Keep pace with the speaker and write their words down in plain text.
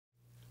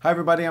Hi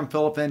everybody, I'm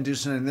Philip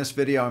VanDusen. In this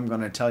video, I'm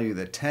going to tell you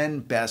the 10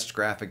 best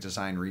graphic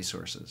design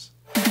resources.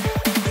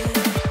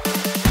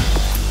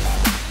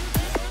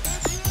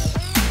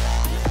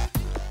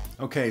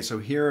 Okay, so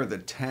here are the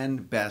 10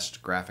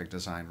 best graphic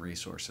design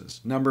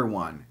resources. Number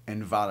 1,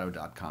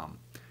 Envato.com.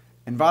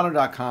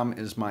 Envato.com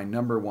is my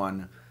number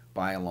one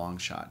by a long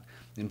shot.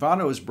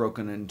 Envato is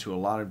broken into a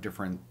lot of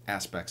different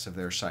aspects of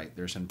their site.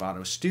 There's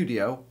Envato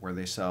Studio, where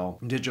they sell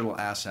digital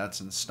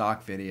assets and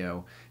stock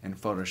video and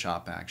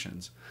Photoshop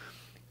actions.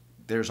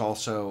 There's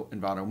also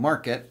Envato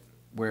Market,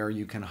 where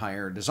you can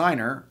hire a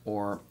designer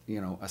or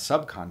a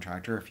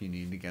subcontractor if you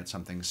need to get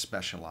something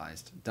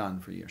specialized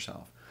done for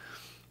yourself.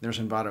 There's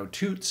Envato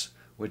Tuts,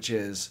 which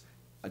is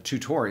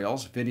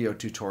tutorials, video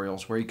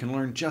tutorials, where you can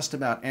learn just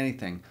about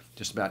anything,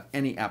 just about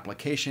any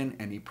application,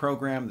 any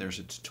program. There's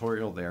a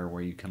tutorial there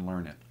where you can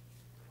learn it.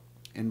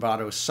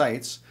 Envato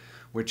Sites,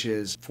 which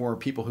is for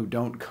people who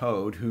don't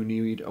code, who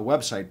need a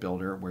website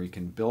builder, where you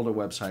can build a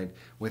website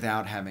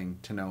without having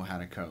to know how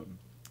to code.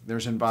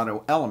 There's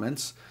Envato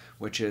Elements,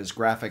 which is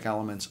graphic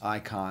elements,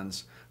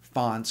 icons,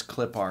 fonts,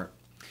 clip art.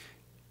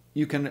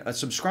 You can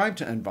subscribe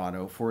to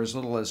Envato for as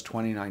little as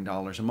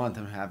 $29 a month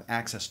and have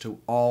access to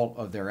all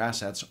of their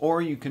assets, or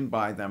you can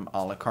buy them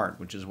a la carte,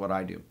 which is what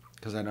I do,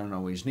 because I don't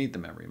always need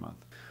them every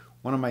month.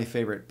 One of my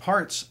favorite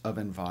parts of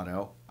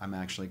Envato, I'm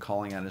actually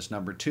calling it as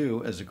number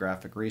 2 as a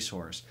graphic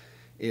resource,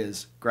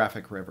 is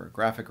Graphic River,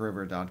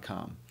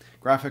 graphicriver.com.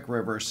 Graphic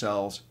River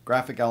sells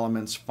graphic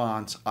elements,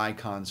 fonts,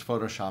 icons,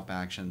 Photoshop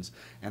actions,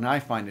 and I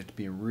find it to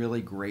be a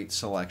really great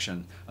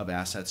selection of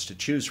assets to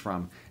choose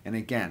from. And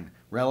again,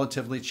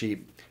 relatively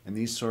cheap, and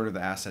these sort of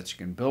the assets you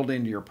can build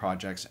into your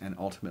projects and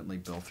ultimately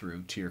bill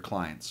through to your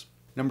clients.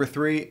 Number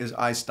 3 is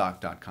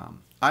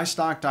iStock.com.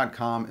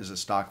 iStock.com is a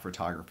stock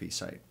photography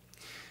site.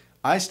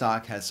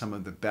 iStock has some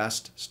of the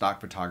best stock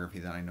photography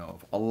that I know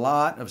of. A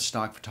lot of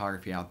stock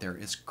photography out there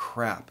is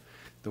crap.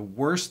 The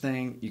worst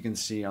thing you can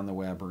see on the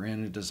web or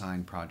in a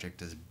design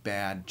project is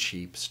bad,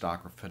 cheap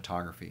stock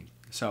photography.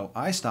 So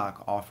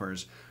iStock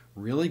offers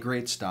really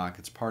great stock.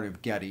 It's part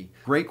of Getty.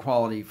 Great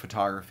quality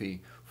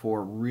photography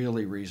for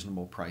really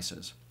reasonable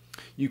prices.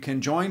 You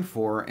can join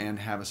for and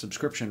have a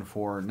subscription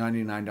for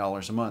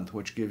 $99 a month,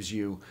 which gives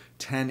you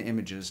 10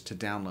 images to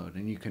download,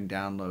 and you can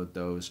download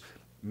those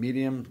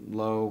medium,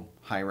 low,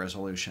 high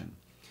resolution.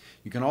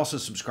 You can also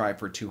subscribe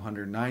for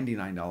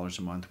 $299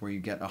 a month, where you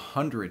get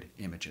 100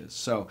 images.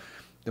 So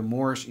the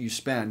more you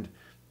spend,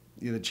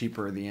 the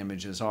cheaper the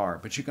images are.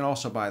 But you can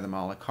also buy them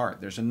a la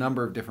carte. There's a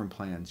number of different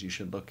plans. You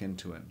should look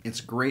into it.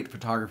 It's great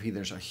photography.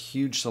 There's a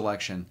huge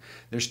selection.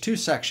 There's 2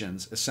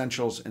 sections,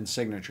 Essentials and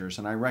Signatures,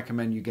 and I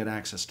recommend you get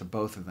access to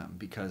both of them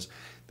because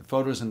the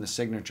photos in the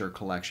Signature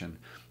collection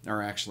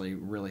are actually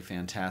really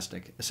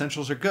fantastic.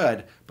 Essentials are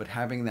good, but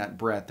having that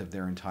breadth of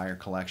their entire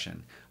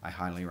collection, I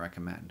highly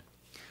recommend.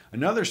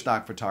 Another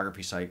stock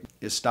photography site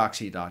is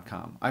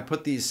Stocksy.com. I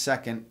put these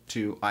second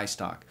to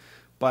iStock,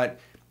 but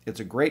it's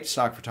a great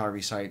stock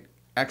photography site,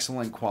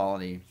 excellent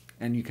quality,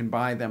 and you can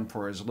buy them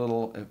for as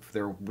little, if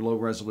they're low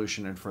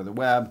resolution and for the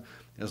web,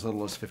 as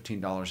little as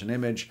 $15 an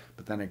image,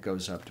 but then it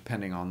goes up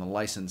depending on the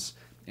license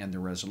and the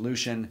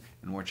resolution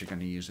and what you're going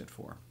to use it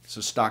for.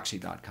 So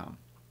Stocksy.com.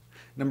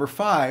 Number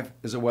 5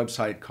 is a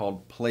website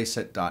called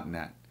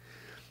PlaceIt.net.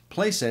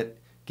 PlaceIt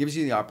gives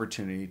you the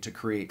opportunity to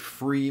create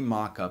free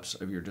mock-ups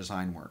of your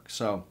design work.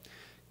 So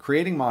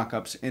creating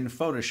mock-ups in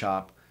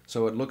Photoshop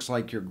so it looks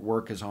like your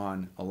work is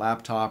on a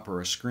laptop or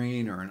a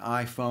screen or an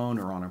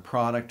iPhone or on a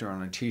product or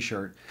on a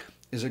t-shirt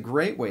is a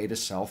great way to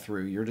sell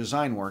through your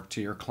design work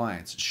to your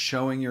clients.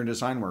 Showing your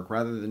design work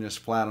rather than just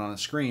flat on a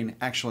screen,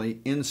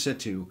 actually in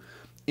situ,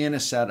 in a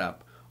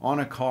setup, on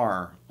a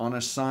car, on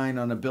a sign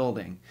on a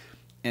building.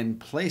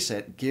 And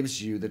PlaceIt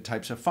gives you the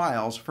types of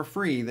files for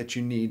free that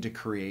you need to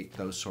create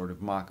those sort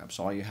of mock-ups.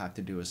 All you have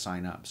to do is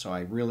sign up. So I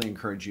really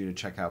encourage you to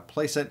check out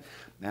PlaceIt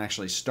and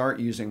actually start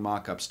using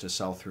mock-ups to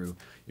sell through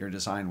your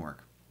design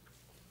work.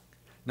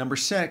 Number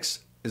 6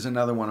 is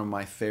another one of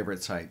my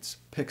favorite sites,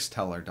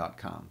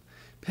 Pixteller.com.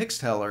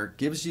 Pixteller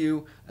gives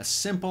you a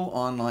simple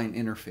online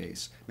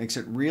interface, makes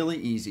it really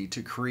easy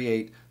to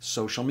create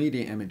social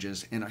media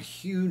images in a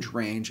huge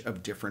range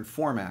of different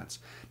formats.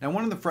 Now,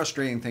 one of the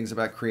frustrating things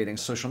about creating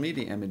social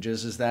media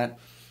images is that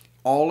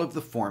all of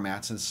the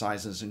formats and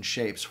sizes and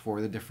shapes for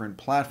the different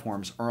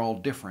platforms are all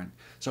different.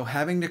 So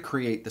having to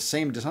create the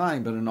same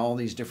design but in all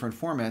these different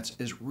formats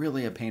is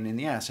really a pain in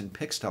the ass, and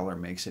Pixteller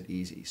makes it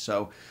easy.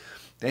 So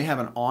they have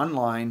an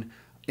online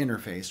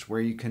interface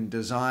where you can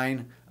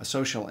design a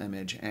social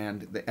image,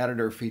 and the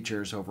editor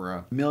features over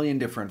 1 million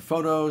different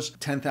photos,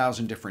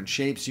 10,000 different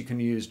shapes you can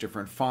use,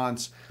 different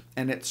fonts,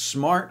 and it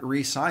smart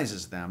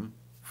resizes them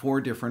for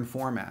different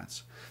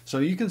formats. So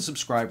you can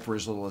subscribe for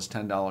as little as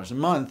 $10 a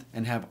month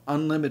and have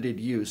unlimited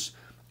use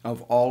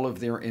of all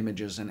of their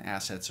images and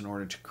assets in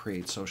order to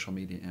create social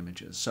media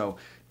images. So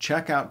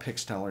check out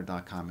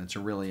Pixteller.com. It's a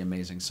really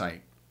amazing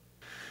site.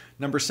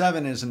 Number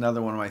 7 is another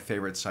one of my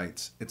favorite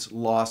sites. It's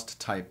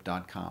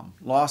LostType.com.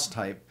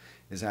 LostType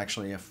is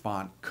actually a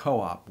font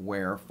co-op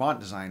where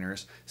font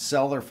designers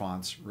sell their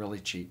fonts really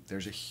cheap.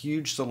 There's a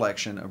huge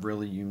selection of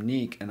really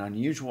unique and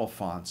unusual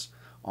fonts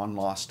on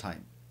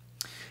Losstype.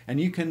 And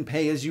you can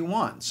pay as you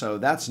want. So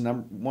that's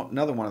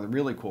another one of the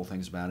really cool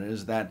things about it,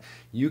 is that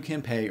you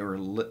can pay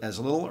as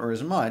little or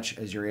as much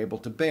as you're able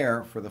to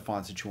bear for the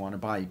fonts that you want to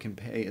buy. You can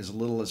pay as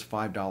little as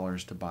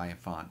 $5 to buy a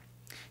font.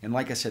 And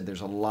like I said,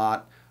 there's a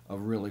lot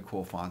of really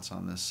cool fonts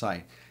on this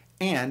site.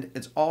 And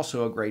it's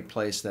also a great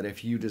place that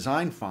if you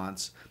design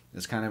fonts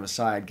as kind of a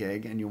side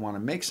gig and you want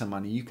to make some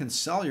money, you can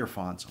sell your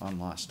fonts on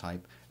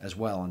Losstype as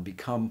well and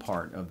become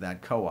part of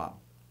that co-op.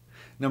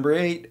 Number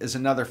 8 is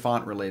another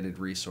font-related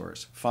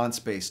resource,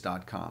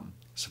 FontSpace.com.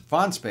 So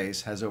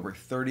FontSpace has over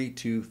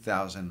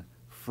 32,000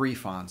 free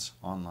fonts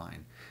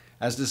online.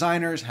 As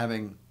designers,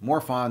 having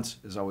more fonts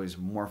is always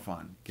more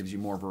fun. Gives you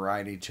more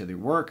variety to the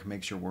work,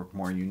 makes your work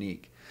more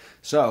unique.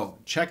 So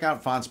check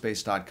out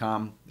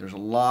FontSpace.com. There's a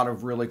lot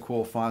of really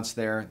cool fonts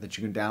there that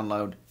you can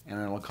download,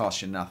 and it'll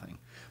cost you nothing.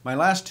 My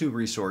last 2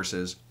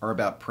 resources are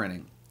about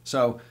printing.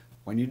 So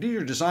when you do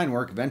your design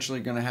work, eventually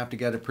you're going to have to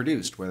get it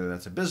produced, whether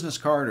that's a business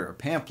card or a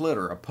pamphlet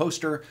or a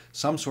poster,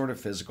 some sort of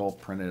physical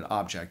printed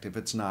object, if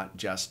it's not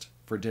just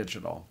for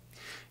digital.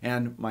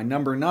 And my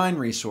number 9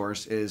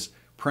 resource is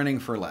Printing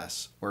for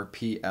Less, or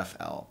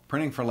PFL,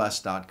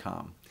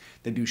 printingforless.com.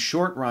 They do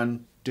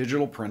short-run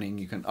digital printing.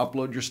 You can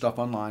upload your stuff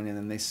online and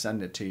then they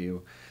send it to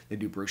you. They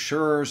do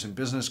brochures and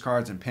business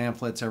cards and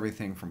pamphlets,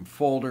 everything from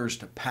folders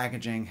to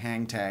packaging,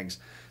 hang tags.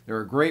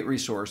 They're a great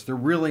resource. They're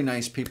really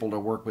nice people to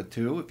work with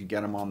too if you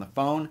get them on the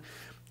phone,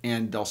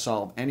 and they'll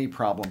solve any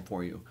problem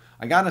for you.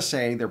 I gotta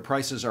say, their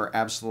prices are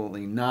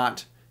absolutely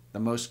not the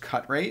most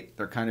cut rate.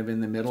 They're kind of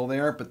in the middle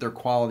there, but their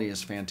quality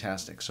is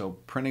fantastic. So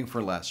Printing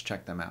for Less,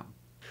 check them out.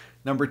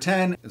 Number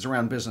 10 is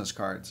around business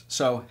cards.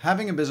 So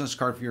having a business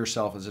card for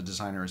yourself as a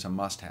designer is a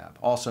must-have.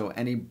 Also,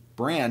 any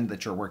brand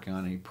that you're working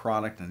on, any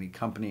product, any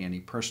company, any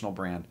personal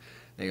brand,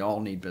 they all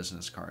need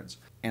business cards.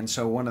 And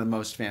so one of the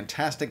most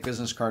fantastic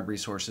business card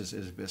resources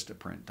is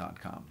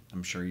VistaPrint.com.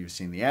 I'm sure you've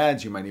seen the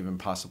ads. You might even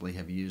possibly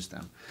have used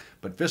them.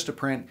 But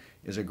VistaPrint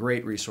is a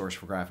great resource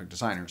for graphic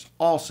designers.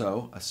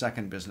 Also, a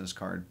second business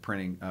card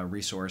printing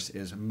resource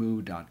is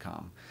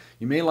Moo.com.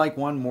 You may like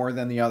one more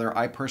than the other.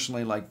 I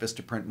personally like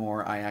VistaPrint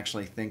more. I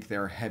actually think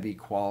their heavy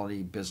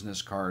quality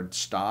business card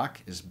stock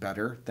is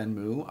better than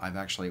Moo. I've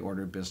actually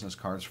ordered business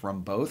cards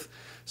from both.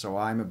 So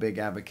I'm a big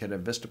advocate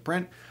of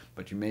VistaPrint,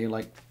 but you may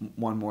like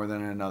one more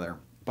than another.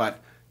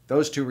 But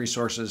those 2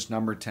 resources,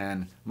 number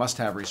 10,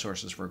 must-have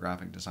resources for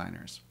graphic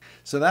designers.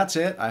 So that's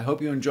it. I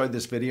hope you enjoyed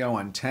this video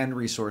on 10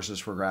 resources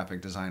for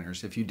graphic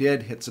designers. If you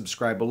did, hit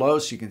subscribe below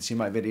so you can see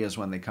my videos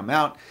when they come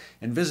out,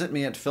 and visit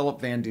me at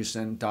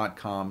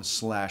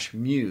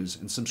philipvandusen.com/muse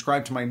and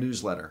subscribe to my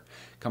newsletter.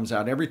 It comes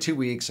out every 2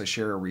 weeks. I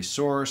share a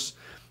resource,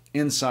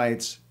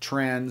 insights,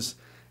 trends,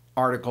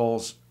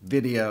 articles,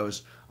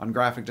 videos on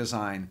graphic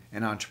design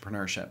and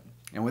entrepreneurship.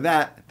 And with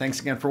that, thanks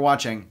again for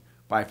watching.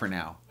 Bye for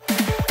now.